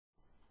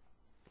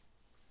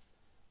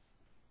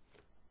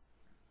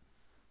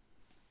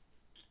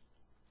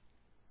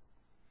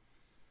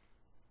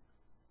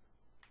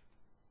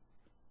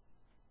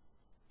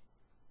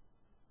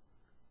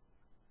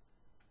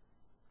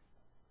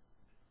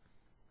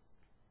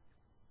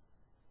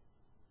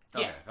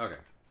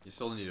You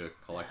still need to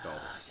collect all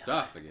the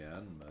stuff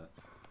again, but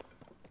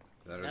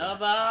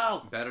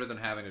better than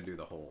having to do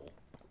the whole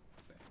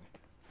thing.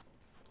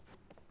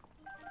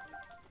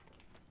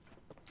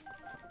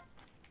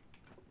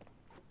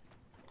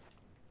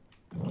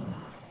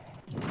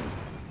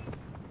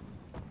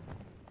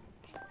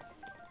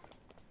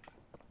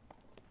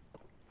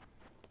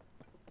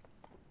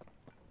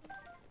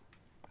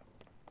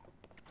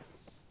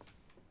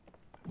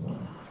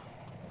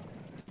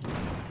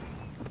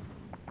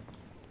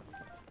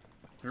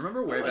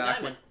 Remember way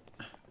back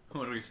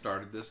when we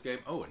started this game?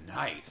 Oh,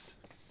 nice.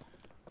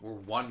 We're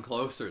one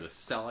closer to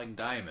selling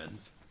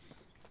diamonds.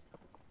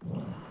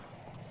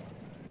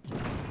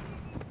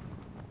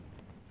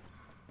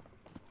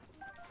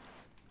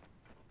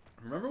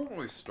 Remember when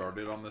we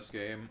started on this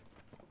game?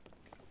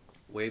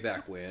 Way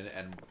back when,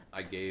 and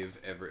I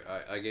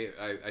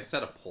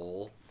set a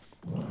poll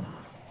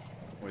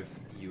with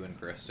you and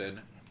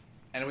Kristen,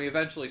 and we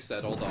eventually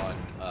settled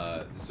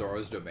on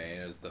Zora's Domain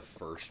as the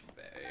first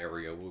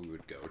area we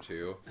would go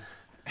to.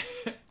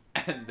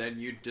 And then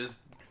you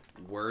just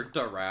worked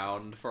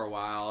around for a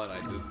while,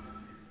 and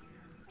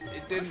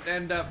it didn't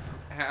end up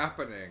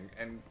happening.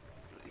 And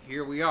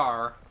here we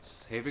are,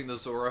 saving the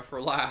Zora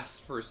for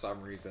last for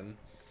some reason.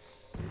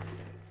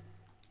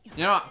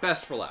 You know what?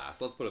 Best for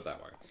last. Let's put it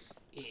that way.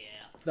 Yeah.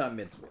 It's not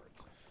mince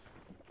words.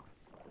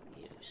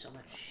 Ew, so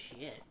much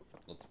shit.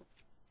 Let's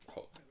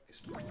hope at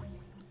least.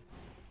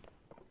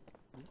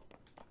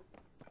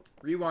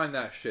 Rewind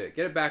that shit.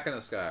 Get it back in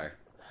the sky.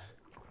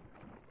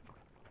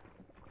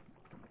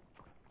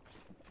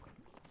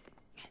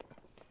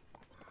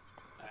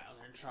 Alright, I'm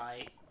gonna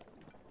try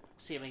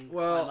see if I can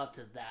climb up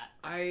to that.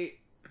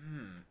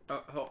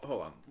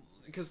 Hold on.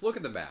 Because look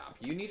at the map.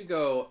 You need to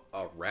go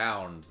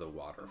around the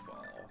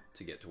waterfall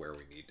to get to where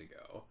we need to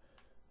go.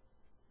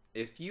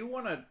 If you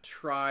want to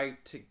try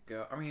to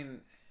go... I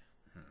mean...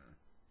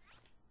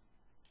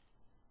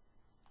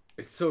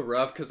 It's so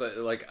rough because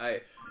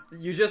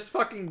you just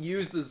fucking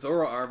use the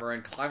Zora armor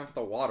and climb up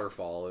the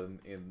waterfall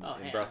in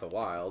Breath of the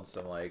Wild,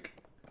 so like...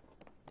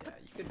 Yeah,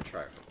 you can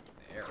try from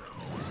there at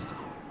least.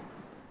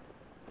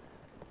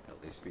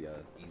 At least be an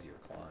easier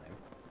climb.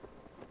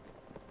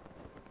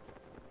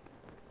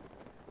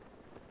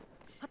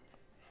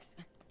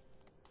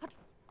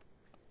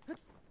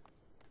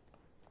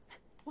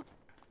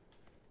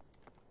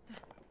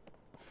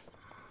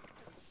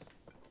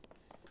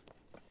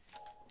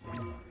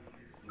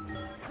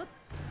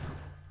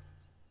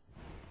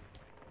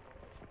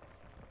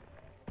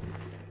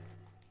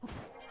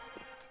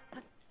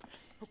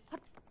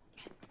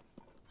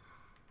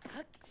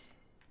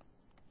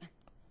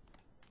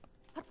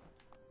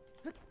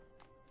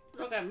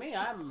 Look at me,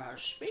 I'm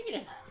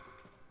speeding.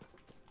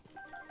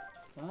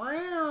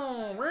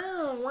 Wow,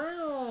 wow,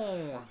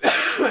 wow.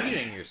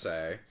 Speeding, you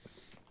say?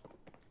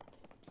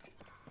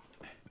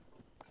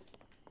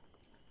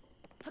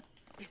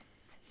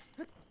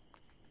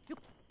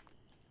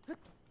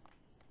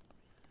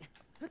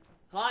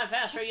 Climb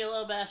faster, you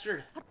little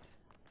bastard.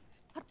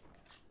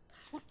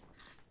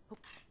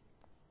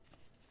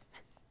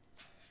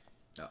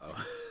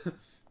 Uh-oh.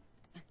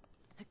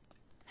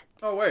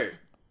 Oh, wait.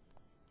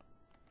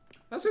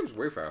 That seems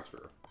way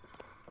faster.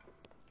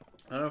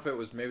 I don't know if it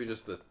was maybe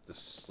just the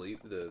slope.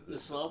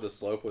 The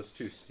slope was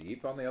too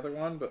steep on the other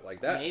one, but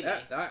like that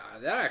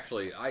that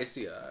actually I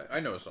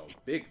noticed a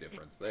big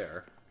difference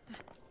there.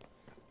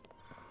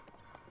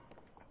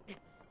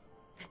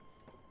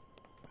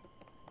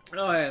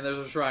 Oh, and there's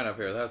a shrine up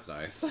here. That's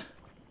nice. Man,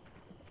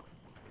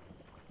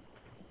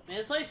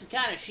 this place is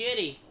kind of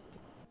shitty.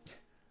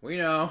 We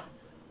know.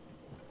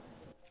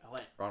 Oh,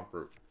 wait. Wrong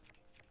fruit.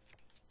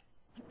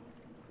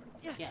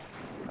 Yeah.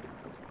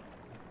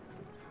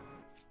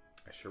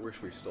 I sure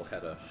wish we still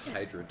had a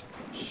hydrant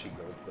shield,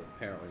 but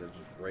apparently that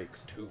just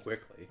breaks too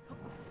quickly.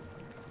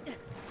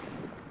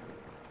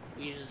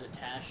 You just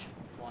attach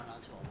one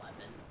onto a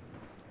weapon.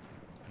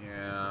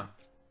 Yeah.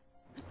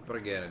 But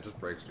again, it just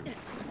breaks too quickly.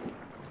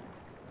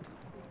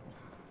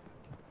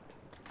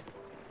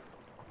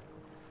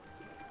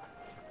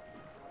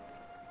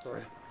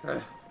 Sorry.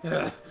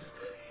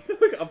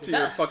 Like up to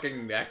your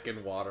fucking neck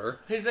in water.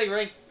 He's like,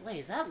 wait,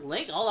 is that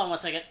Link? Hold on one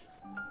second.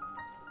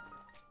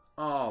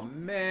 Oh,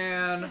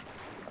 man.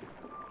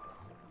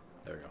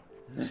 There we go.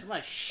 There's too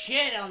much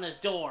shit on this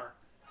door.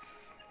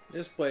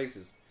 This place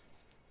is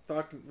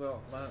fucking,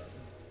 well,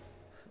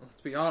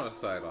 let's be honest,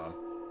 Sidon.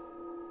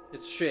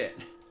 It's shit.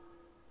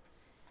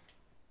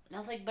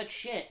 Nothing but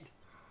shit.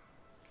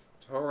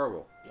 It's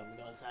horrible. You want me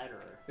to go inside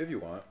or? If you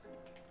want.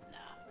 Nah.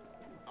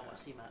 I want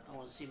to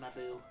see my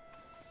boo.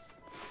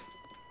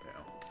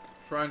 Yeah.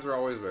 Shrines are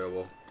always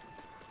available.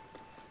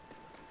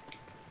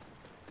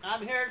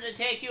 I'm here to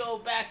take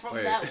you back from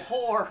that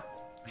whore.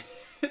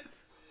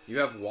 You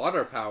have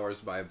water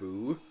powers, my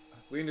boo.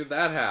 When did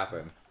that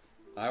happen?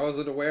 I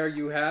wasn't aware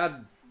you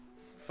had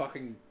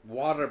fucking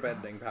water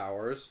bending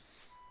powers.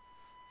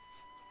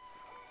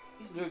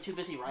 We were too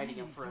busy writing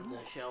him for him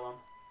to show him.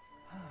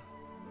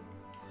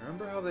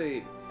 Remember how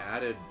they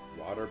added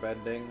water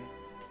bending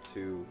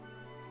to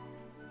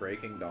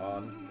Breaking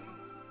Dawn?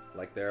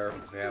 Like there are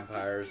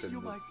vampires in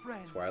the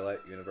Twilight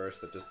universe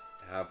that just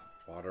have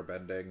water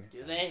bending.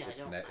 Do they?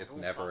 It's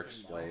never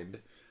explained.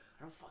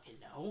 I don't fucking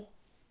know.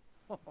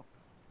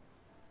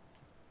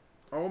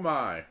 Oh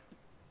my.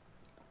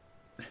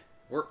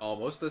 We're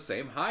almost the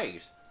same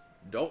height.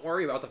 Don't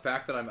worry about the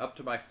fact that I'm up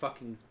to my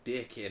fucking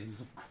dick in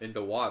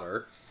the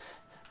water.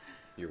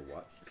 You're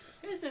what?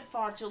 It's been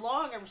far too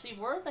long. I received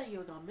word that you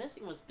had gone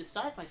missing. Was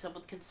beside myself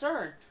with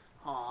concern.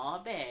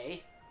 Aw,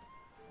 bae.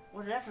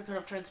 Whatever could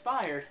have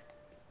transpired?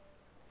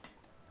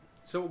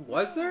 So,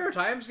 was there a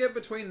time skip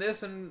between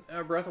this and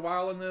Breath of the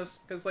Wild and this?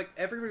 Because, like,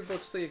 everybody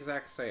looks the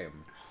exact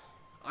same.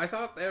 I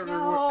thought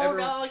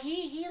No,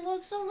 he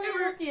looks a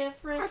little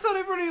different. I thought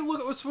everybody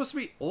was supposed to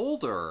be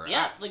older.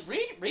 Yeah, like,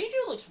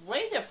 Riju looks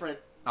way different.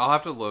 I'll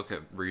have to look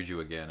at Riju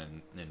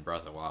again in Breath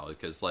of the Wild,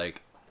 because,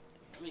 like,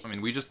 I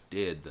mean, we just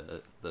did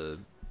the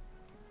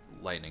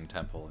Lightning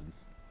Temple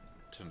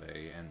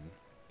today, and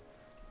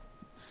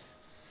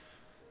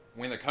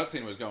when the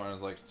cutscene was going, I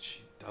was like,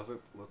 she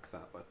doesn't look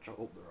that much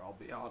older, I'll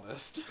be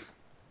honest.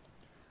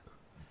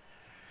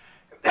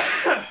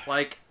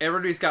 Like,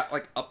 everybody's got,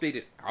 like,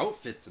 updated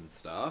outfits and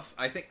stuff.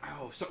 I think,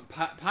 so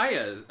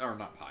Paya, or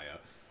not Paya,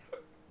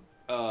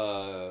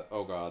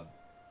 oh god.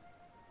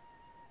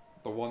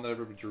 The one that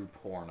everybody drew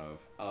porn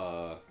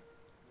of,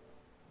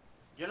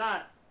 You're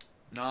not...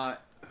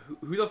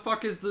 Who the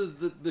fuck is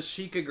the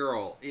Sheikah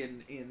girl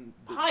in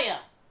Paya!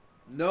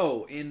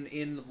 No,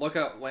 in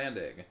Lookout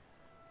Landing.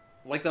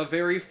 Like, the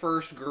very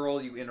first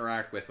girl you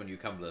interact with when you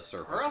come to the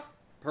surface.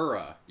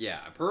 Purah? Yeah.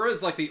 Purah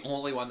is, like, the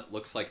only one that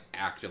looks, like,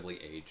 actively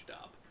aged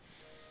up.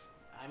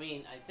 I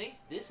mean, I think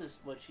this is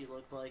what she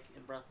looked like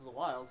in Breath of the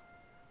Wild.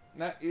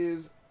 That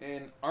is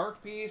an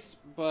art piece,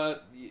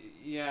 but,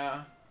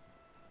 yeah.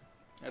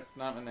 That's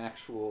not an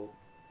actual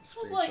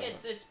screenshot. Well, like,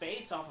 it's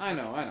based off of... I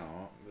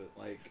know. But,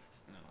 like,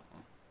 no.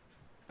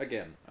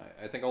 Again,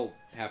 I think I'll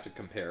have to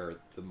compare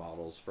the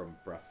models from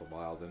Breath of the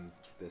Wild and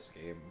this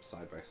game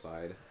side by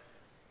side.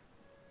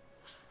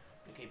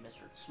 Okay,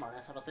 Mr.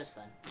 Smartass, how about this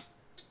then?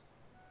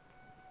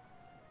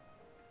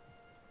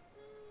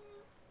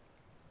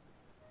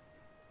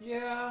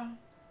 Yeah,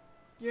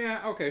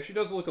 okay, she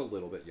does look a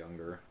little bit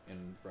younger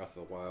in Breath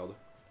of the Wild.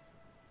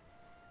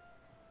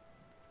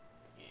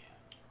 Yeah.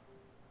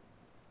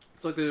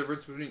 It's like the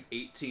difference between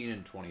 18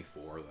 and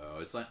 24, though.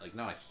 It's not a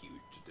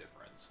huge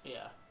difference.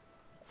 Yeah.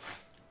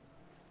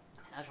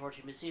 Afterwards,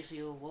 you mysteriously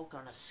awoke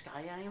on a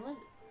sky island?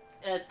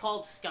 It's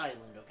called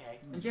Skyland, okay?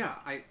 Yeah,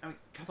 I mean,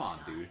 come on,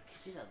 dude.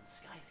 The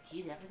sky's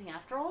key to everything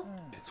after all?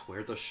 It's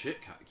where the shit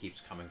keeps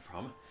coming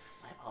from.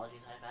 My apologies,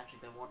 I've actually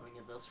been wondering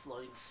if those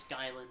floating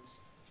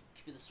skylands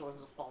could be the source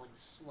of the falling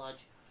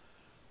sludge.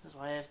 That's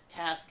why I have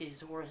tasked a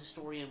Zora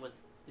historian with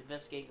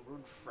investigating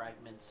rune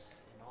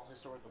fragments and all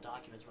historical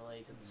documents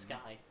related to the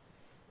sky.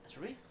 As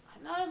for me,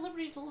 I'm not at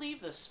liberty to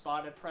leave this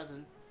spot at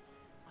present.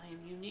 I am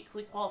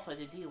uniquely qualified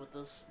to deal with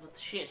the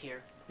shit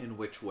here. In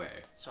which way?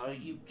 So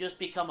you just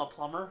become a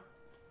plumber,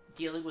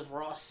 dealing with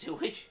raw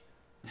sewage?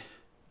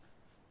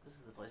 This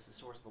is the place, the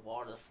source of the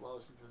water that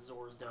flows into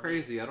Zora's domain.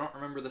 Crazy, I don't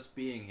remember this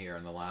being here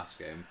in the last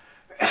game.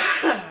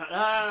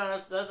 No,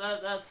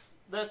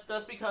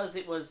 that's because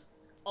it was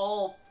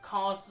all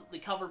constantly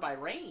covered by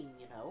rain,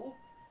 you know?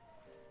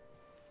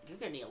 You're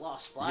gonna need a lot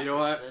of splash. You know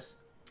what? For this.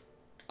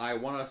 I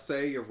want to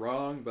say you're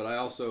wrong, but I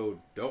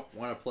also don't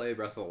want to play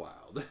Breath of the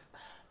Wild.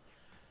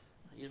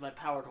 I use my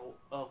power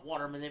to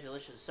water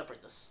manipulation to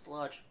separate the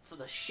sludge for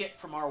the shit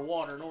from our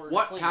water in order to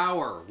clean it. What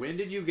power? When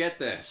did you get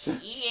this?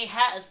 He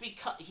has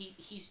because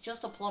he's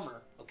just a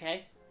plumber,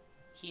 okay?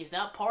 He is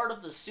not part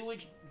of the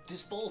sewage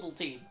disposal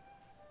team.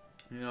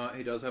 You know,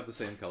 he does have the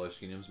same color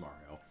scheme as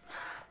Mario.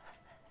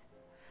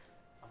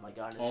 Oh my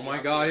god! Oh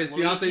my god! His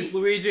fiance's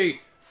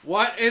Luigi.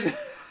 What in?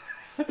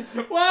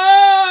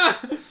 What?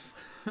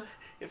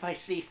 If I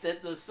cease, then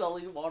the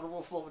sully water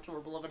will flow into our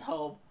beloved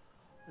home.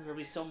 There'll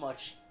be so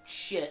much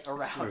shit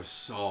around. There's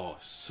so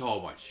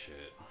much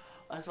shit.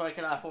 That's why I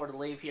cannot afford to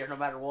leave here, no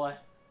matter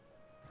what.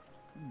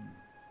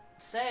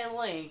 Say,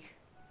 Link,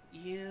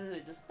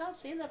 it does not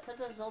seem that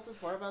Princess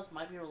Zelda's whereabouts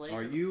might be related.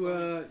 Are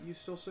you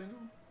still single?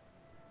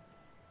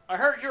 I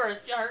heard you're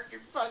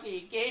fucking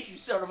engaged, you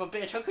son of a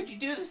bitch. How could you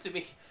do this to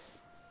me?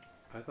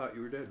 I thought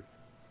you were dead.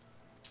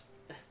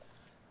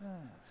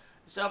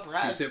 So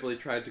perhaps she simply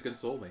tried to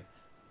console me.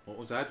 What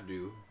was I to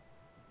do?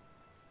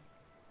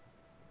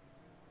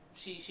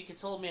 She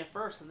consoled me at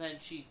first, and then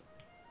she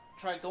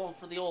tried going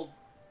for the old...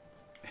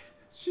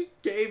 She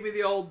gave me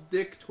the old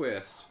dick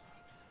twist.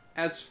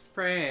 As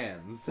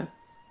friends.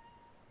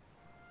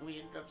 We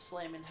ended up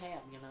slamming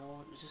ham, you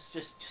know? It was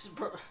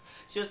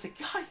just a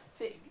guy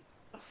thing.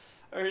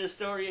 Or a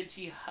historian,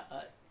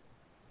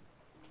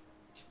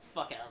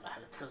 fuck, I don't know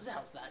how to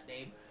pronounce that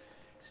name.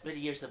 It's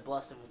many years have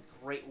blessed him with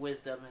great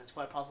wisdom, and it's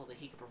quite possible that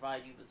he could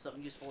provide you with some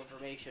useful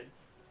information.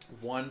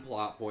 One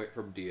plot point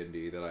from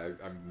D&D that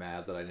I'm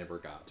mad that I never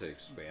got to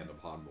expand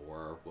upon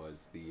more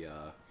was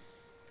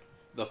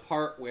the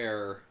part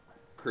where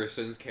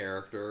Kristen's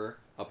character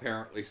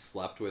apparently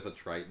slept with a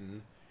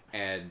Triton,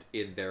 and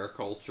in their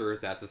culture,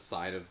 that's a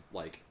sign of,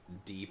 like,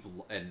 deep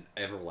and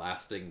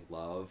everlasting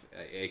love,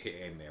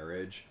 aka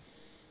marriage.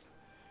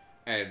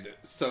 And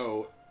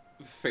so,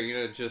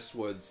 Fena just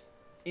was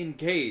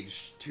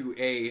engaged to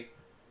a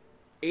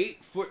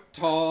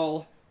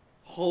 8-foot-tall,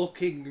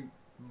 hulking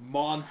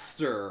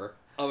monster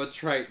of a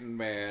Triton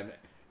man.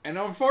 And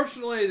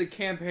unfortunately, the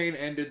campaign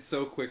ended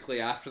so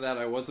quickly after that,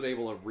 I wasn't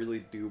able to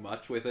really do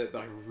much with it,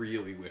 but I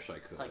really wish I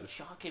could. It's like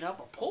chalking up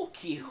a pole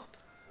cube.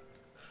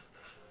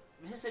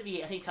 Visit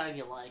me anytime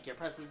you like. Your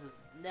presence is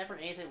never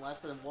anything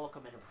less than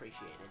welcome and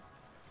appreciated.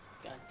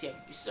 God damn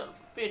it, you son of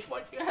a bitch.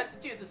 Why'd you have to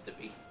do this to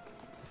me?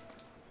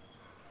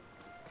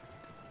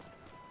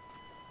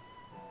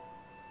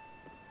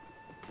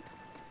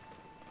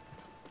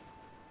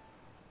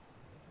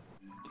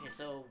 Okay,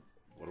 so...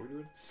 What are we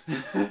doing?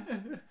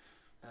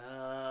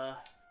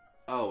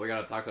 Oh, we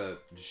gotta talk to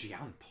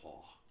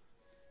Jianpo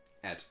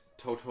at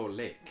Toto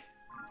Lake,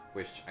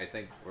 which I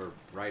think we're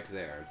right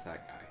there. It's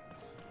that guy.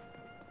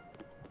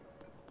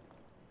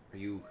 Are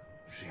you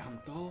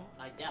Jianpo?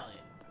 I doubt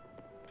it.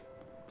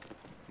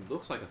 He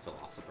looks like a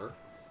philosopher.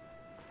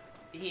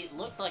 He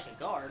looked like a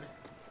guard.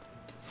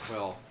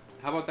 Well,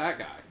 how about that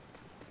guy?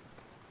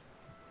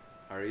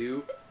 Are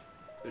you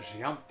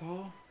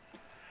Jianpo?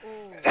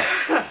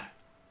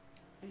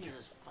 You're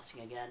just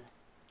fussing again.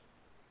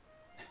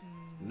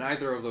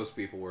 Neither of those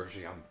people were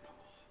Jianpo.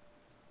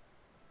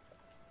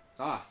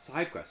 Ah,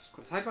 side quest.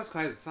 Side quest,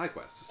 side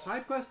quest.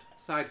 Side quest,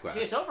 side quest.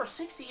 She's over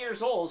 60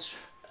 years old.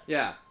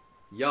 Yeah.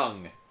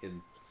 Young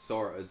in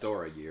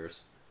Zora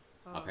years,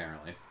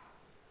 apparently.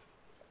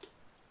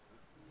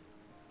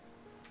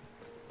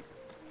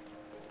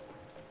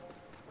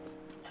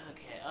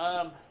 Okay, hang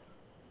on.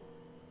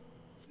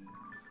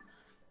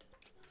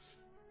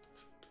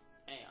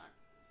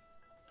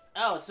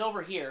 Oh, it's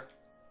over here.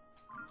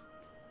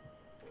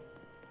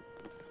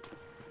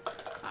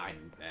 I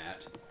knew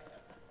that.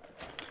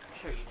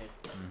 Sure you did.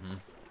 Mm-hmm.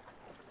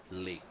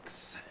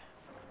 Lakes.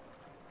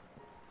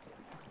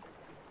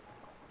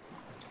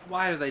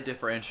 Why do they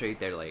differentiate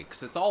their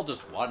lakes? It's all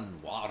just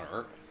one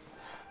water.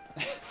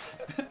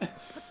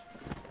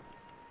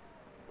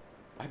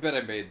 I bet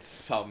I made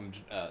some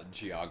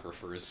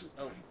geographers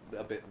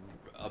a bit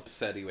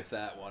upsetty with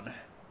that one.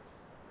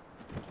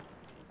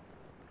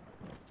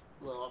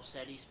 A little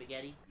upsetty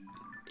spaghetti.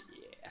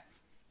 Yeah.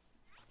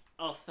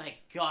 Oh, thank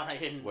God I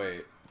didn't...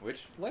 Wait,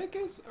 which lake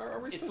is? Are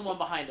we It's supposed the one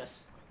behind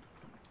us.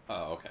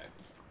 Oh, okay.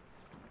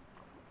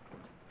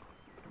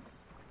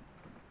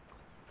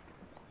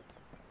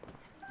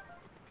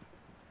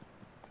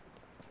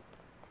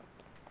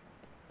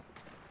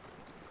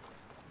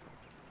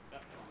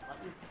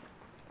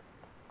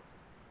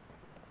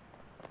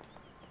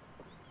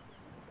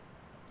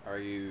 Are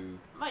you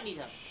Might need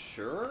to...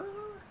 sure?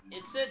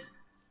 It said...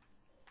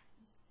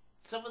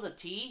 Some of the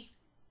tea?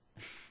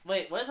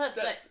 Wait, what does that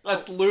say?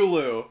 That's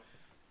Lulu.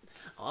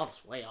 Oh, I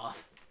was way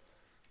off.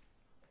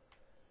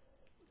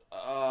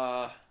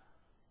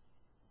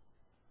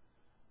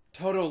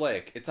 Toto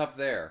Lake. It's up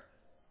there.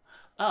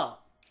 Oh.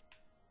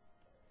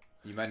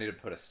 You might need to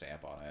put a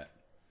stamp on it.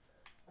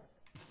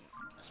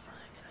 That's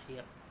probably a good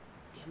idea.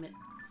 Damn it.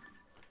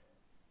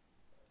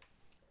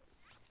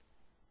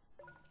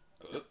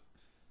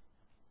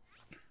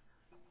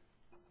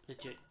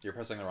 You're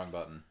pressing the wrong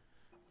button.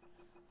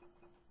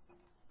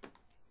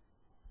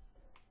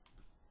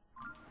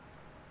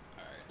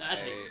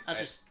 Alright.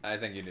 Actually, I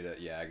think you need to,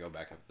 go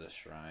back up to the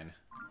shrine.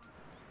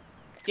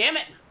 Damn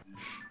it!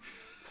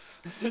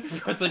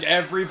 Pressing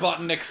every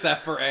button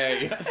except for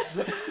A.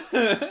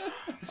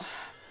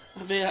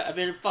 I've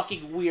been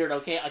fucking weird,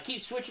 okay? I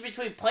keep switching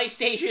between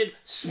PlayStation,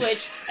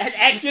 Switch, and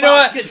Xbox You know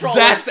what? controllers.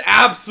 That's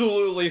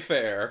absolutely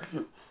fair.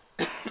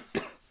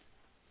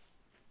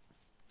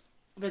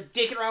 I've been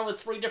dicking around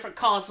with 3 different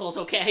consoles,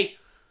 okay?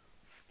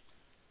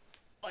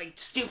 Like,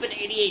 stupid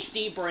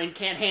ADHD brain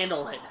can't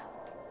handle it.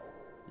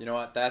 You know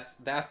what? That's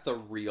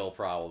the real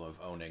problem of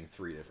owning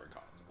 3 different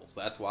consoles.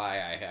 That's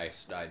why I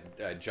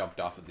jumped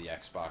off of the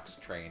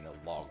Xbox train a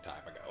long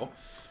time ago.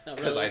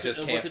 Because I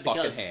just can't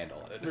fucking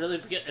handle it.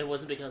 Really, it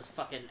wasn't because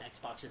fucking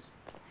Xbox is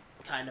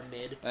kind of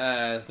mid.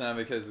 It's not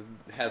because it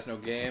has no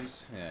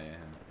games. Yeah.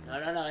 No,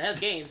 it has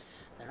games.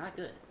 They're not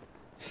good.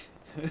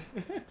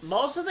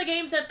 Most of the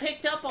games that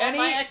picked up on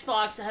my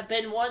Xbox have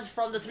been ones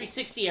from the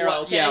 360 era,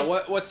 okay? Yeah,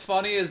 what's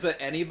funny is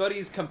that any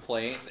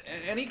complaint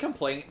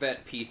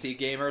that PC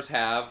gamers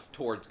have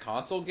towards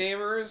console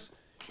gamers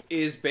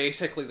is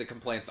basically the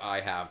complaints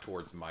I have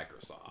towards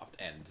Microsoft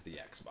and the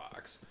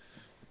Xbox.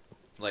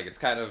 Like, it's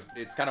kind of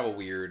a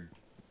weird,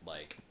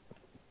 like...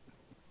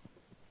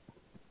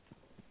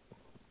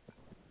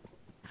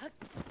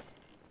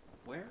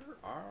 Where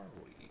are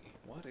we?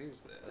 What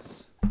is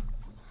this?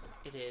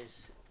 It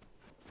is...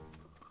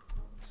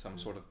 some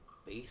sort of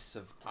base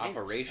of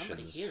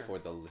operations for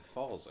the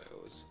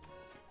Lifalzos.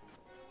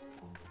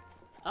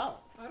 Oh.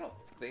 I don't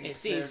think it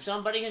seems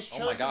somebody has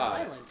chosen Oh my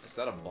god. the islands. Is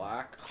that a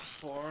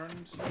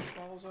black-horned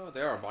Lifalzo?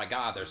 Oh my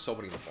god, there's so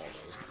many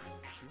Lifalzos.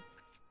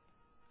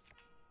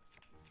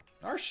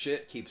 Our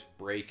shit keeps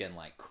breaking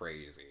like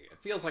crazy. It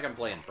feels like I'm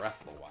playing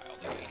Breath of the Wild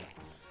again.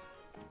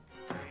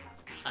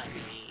 I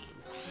mean...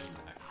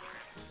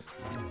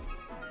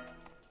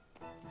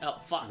 Oh,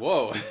 fuck.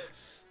 Whoa.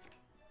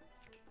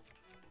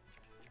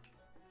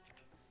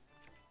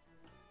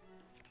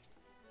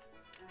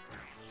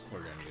 We're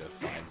gonna need to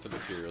find some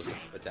materials to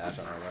attach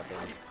on our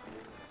weapons.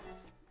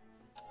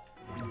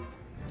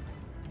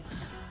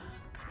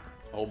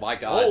 Oh my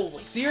god. Holy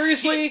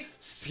seriously? shit.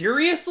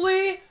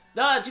 Seriously?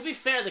 No, to be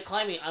fair, the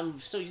climbing, I'm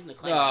still using the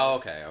climbing. Oh,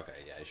 okay, okay.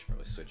 Yeah, I should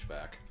probably switch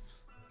back.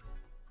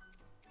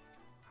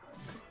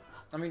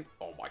 I mean,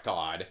 oh my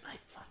god. I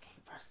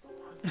fucking pressed the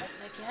wrong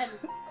button again.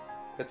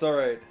 It's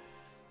alright.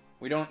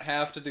 We don't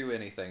have to do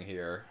anything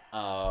here.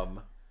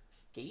 Can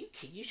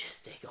you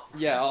just take over?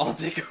 Yeah, I'll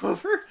take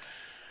over.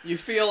 You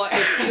feel like it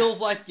feels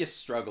like you're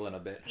struggling a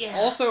bit. Yeah.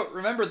 Also,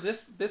 remember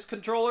this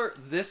controller,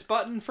 this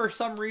button for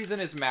some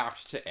reason is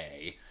mapped to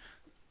A.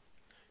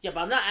 Yeah,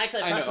 but I'm not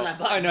actually pressing that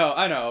button.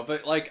 I know,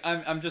 but like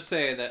I'm just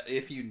saying that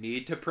if you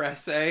need to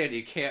press A and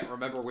you can't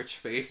remember which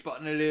face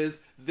button it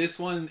is, this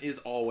one is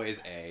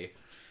always A.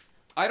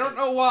 I don't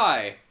know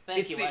why.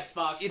 Thank you,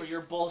 Xbox, for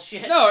your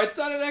bullshit. No, it's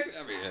not an X.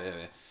 I mean,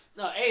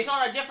 no, A's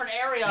on a different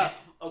area.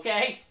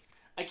 Okay,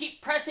 I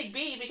keep pressing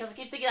B because I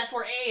keep thinking that's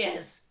where A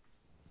is.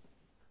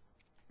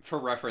 For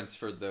reference,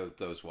 for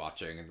those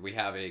watching, we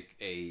have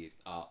a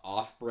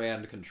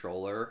off-brand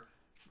controller,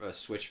 a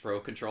Switch Pro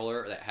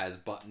controller that has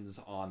buttons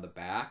on the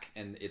back,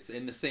 and it's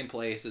in the same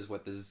place as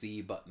what the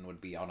Z button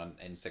would be on an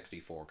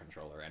N64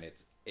 controller, and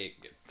it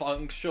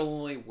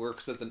functionally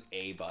works as an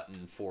A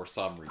button for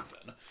some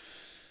reason.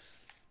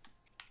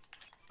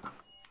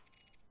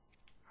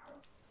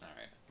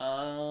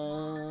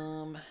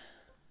 Alright.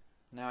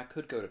 Now I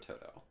could go to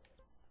Toto.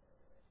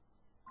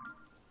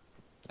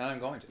 And I'm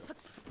going to.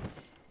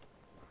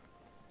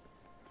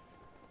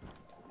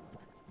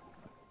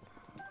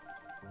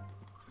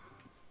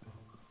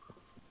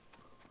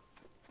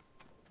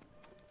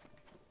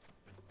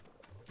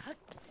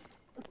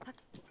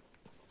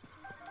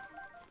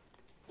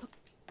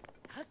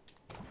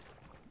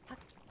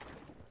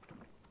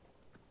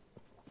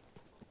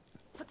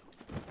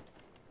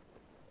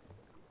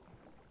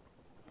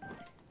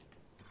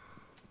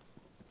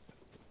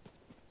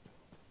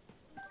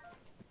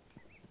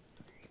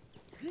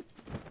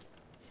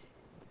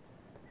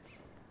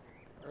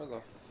 Where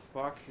the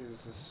fuck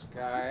is this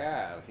guy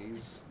at?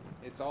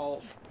 It's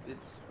all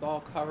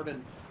covered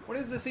in... What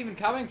is this even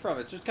coming from?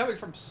 It's just coming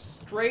from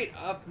straight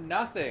up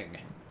nothing.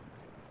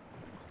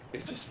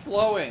 It's just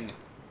flowing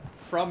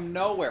from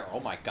nowhere. Oh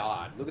my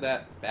god, look at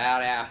that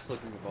badass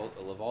looking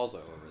Lavalzo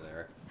over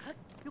there.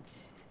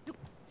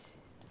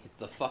 It's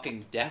the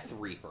fucking Death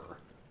Reaper.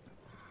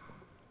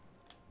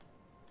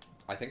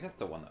 I think that's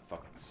the one that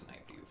fucking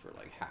sniped you for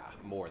like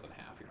more than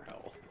half your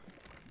health.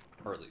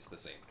 Or at least the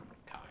same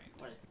kind.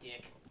 What a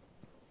dick.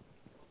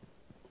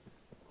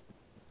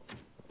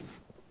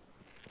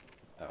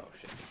 Oh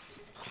shit.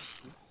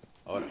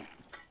 Oh no.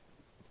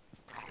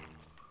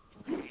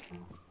 Oh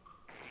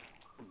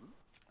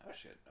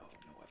shit. Oh,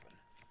 no weapon.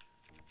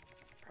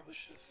 Probably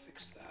should have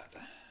fixed that.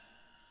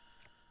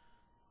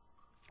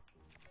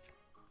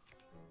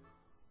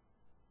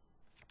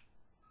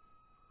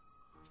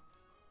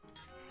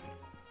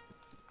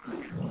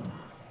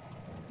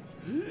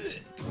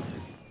 Did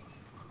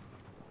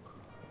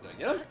I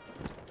get him?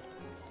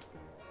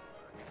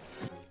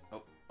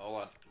 Oh,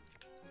 hold on.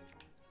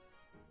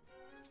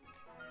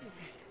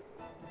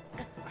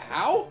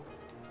 How?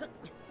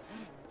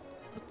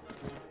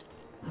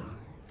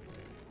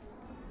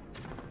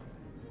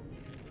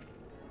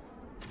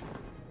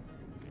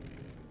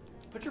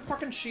 Put your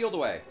fucking shield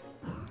away.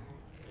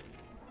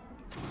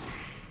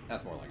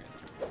 That's more like it.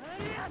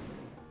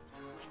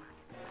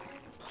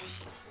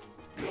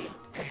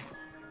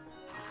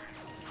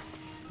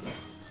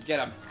 Get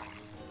him.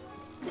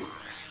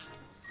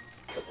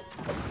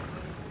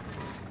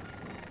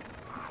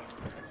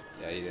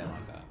 Yeah, you didn't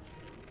like that.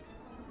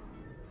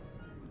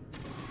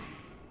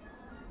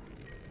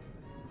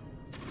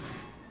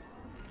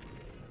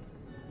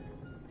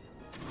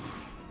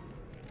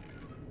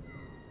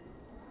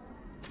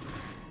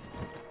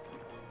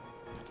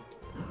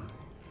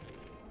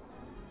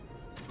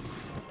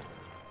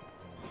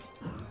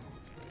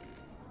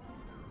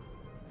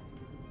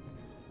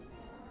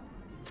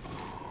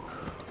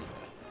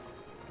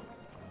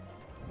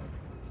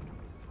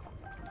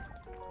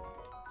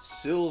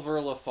 Silver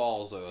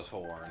Lafalzo's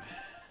horn.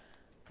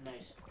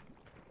 Nice.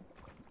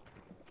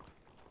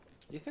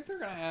 You think they're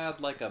gonna add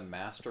like a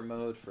master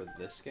mode for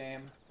this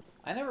game?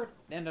 I never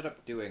ended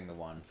up doing the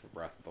one for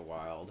Breath of the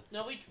Wild.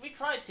 No, we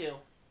tried to.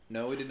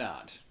 No, we did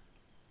not.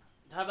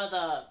 How about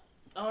the...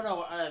 Oh,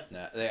 no,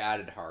 No, they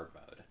added hard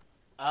mode.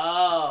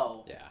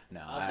 Oh. Yeah,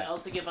 no. I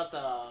was thinking about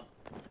that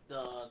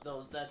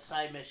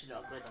side mission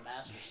with the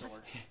Master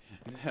Sword.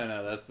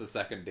 No, that's the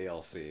second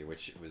DLC,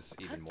 which was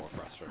even more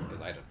frustrating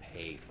because I had to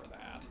pay for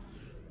that.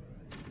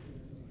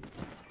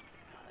 God,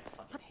 I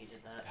fucking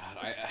hated that.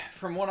 God,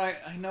 from what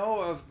I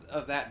know of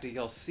that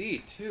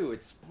DLC too,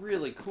 it's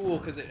really cool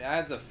because it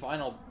adds a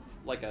final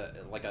like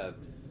a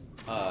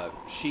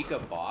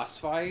Sheikah boss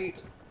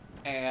fight,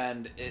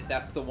 and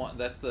that's the one.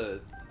 That's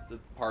the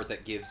part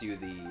that gives you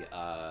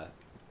the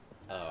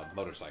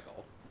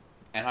motorcycle,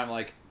 and I'm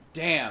like,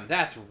 damn,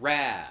 that's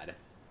rad.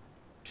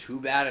 Too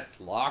bad it's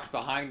locked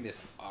behind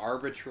this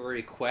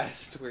arbitrary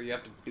quest where you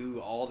have to do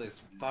all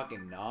this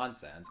fucking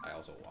nonsense. I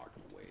also walked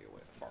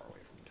far away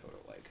from Toto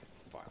Lake,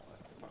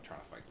 trying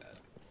to fight that.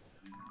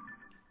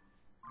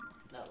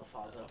 No,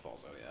 LaFalzo.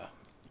 LaFalzo, yeah.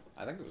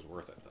 I think it was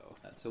worth it though.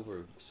 That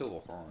silver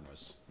horn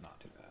was not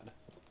too bad.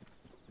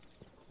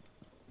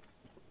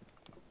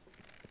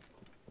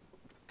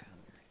 Come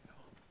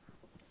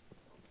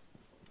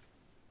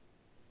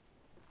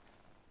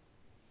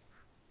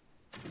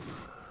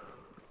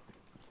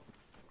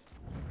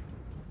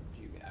here,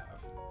 you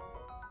have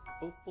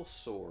Opal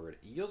Sword.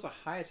 Yields a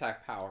high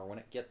attack power when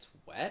it gets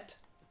wet.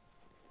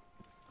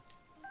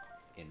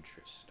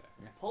 Interesting.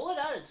 Pull it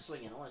out and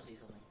swing it. I want to see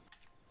something.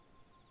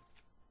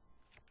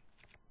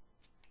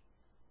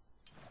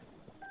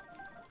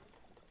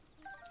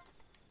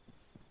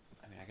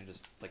 I mean, I can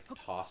just like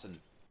toss and.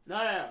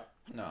 No.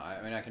 No,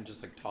 I mean I can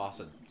just like toss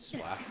a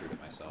splash fruit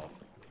at myself.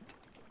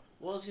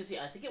 Well, as you can see,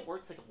 I think it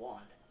works like a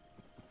wand.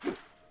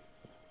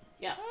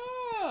 Yeah.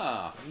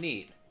 Ah,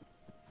 neat.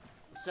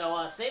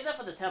 So save that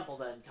for the temple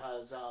then,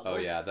 cause. Oh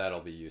yeah, that'll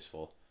be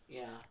useful.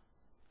 Yeah.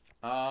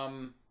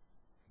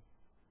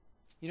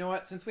 You know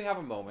what? Since we have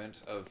a moment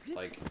of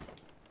like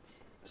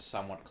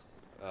somewhat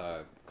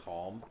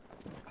calm,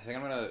 I think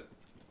I'm gonna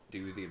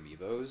do the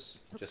amiibos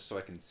just so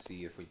I can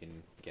see if we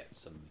can get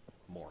some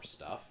more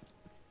stuff.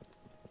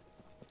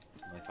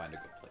 Let me find a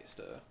good place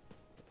to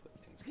put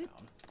things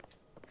down.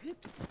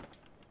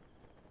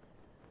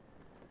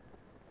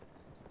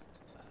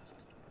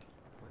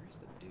 Where's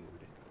the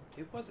dude?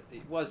 It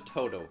was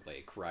Toto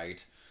Lake,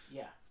 right?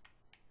 Yeah.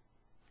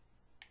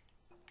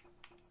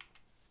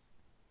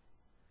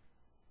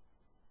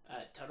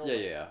 Toto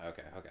Lake. Yeah.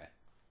 Okay.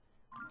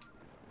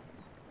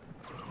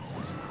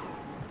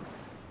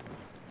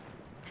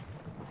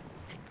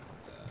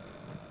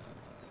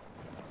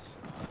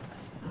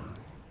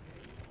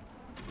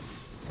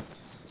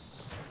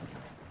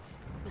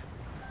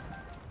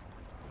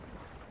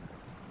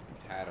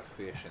 It had a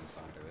fish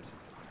inside of it.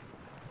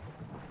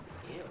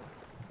 Ew.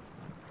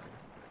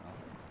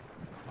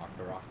 Well,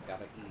 Octorok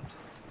gotta eat.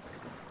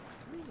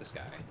 Who's this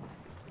guy?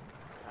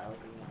 Probably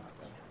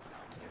like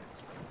upstairs.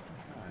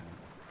 Trying.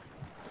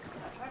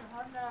 I'm trying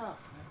hard enough.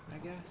 I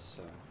guess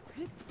so.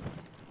 You'd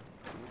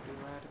be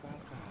right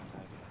about that,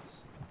 I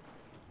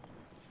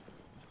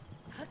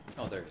guess.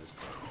 Oh, there it is.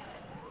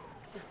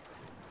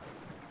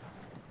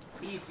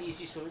 He sees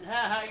you swimming.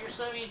 Haha, you're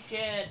swimming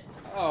shit.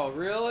 Oh,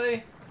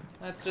 really?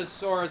 That's just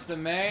Sora's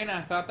domain?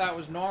 I thought that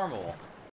was normal.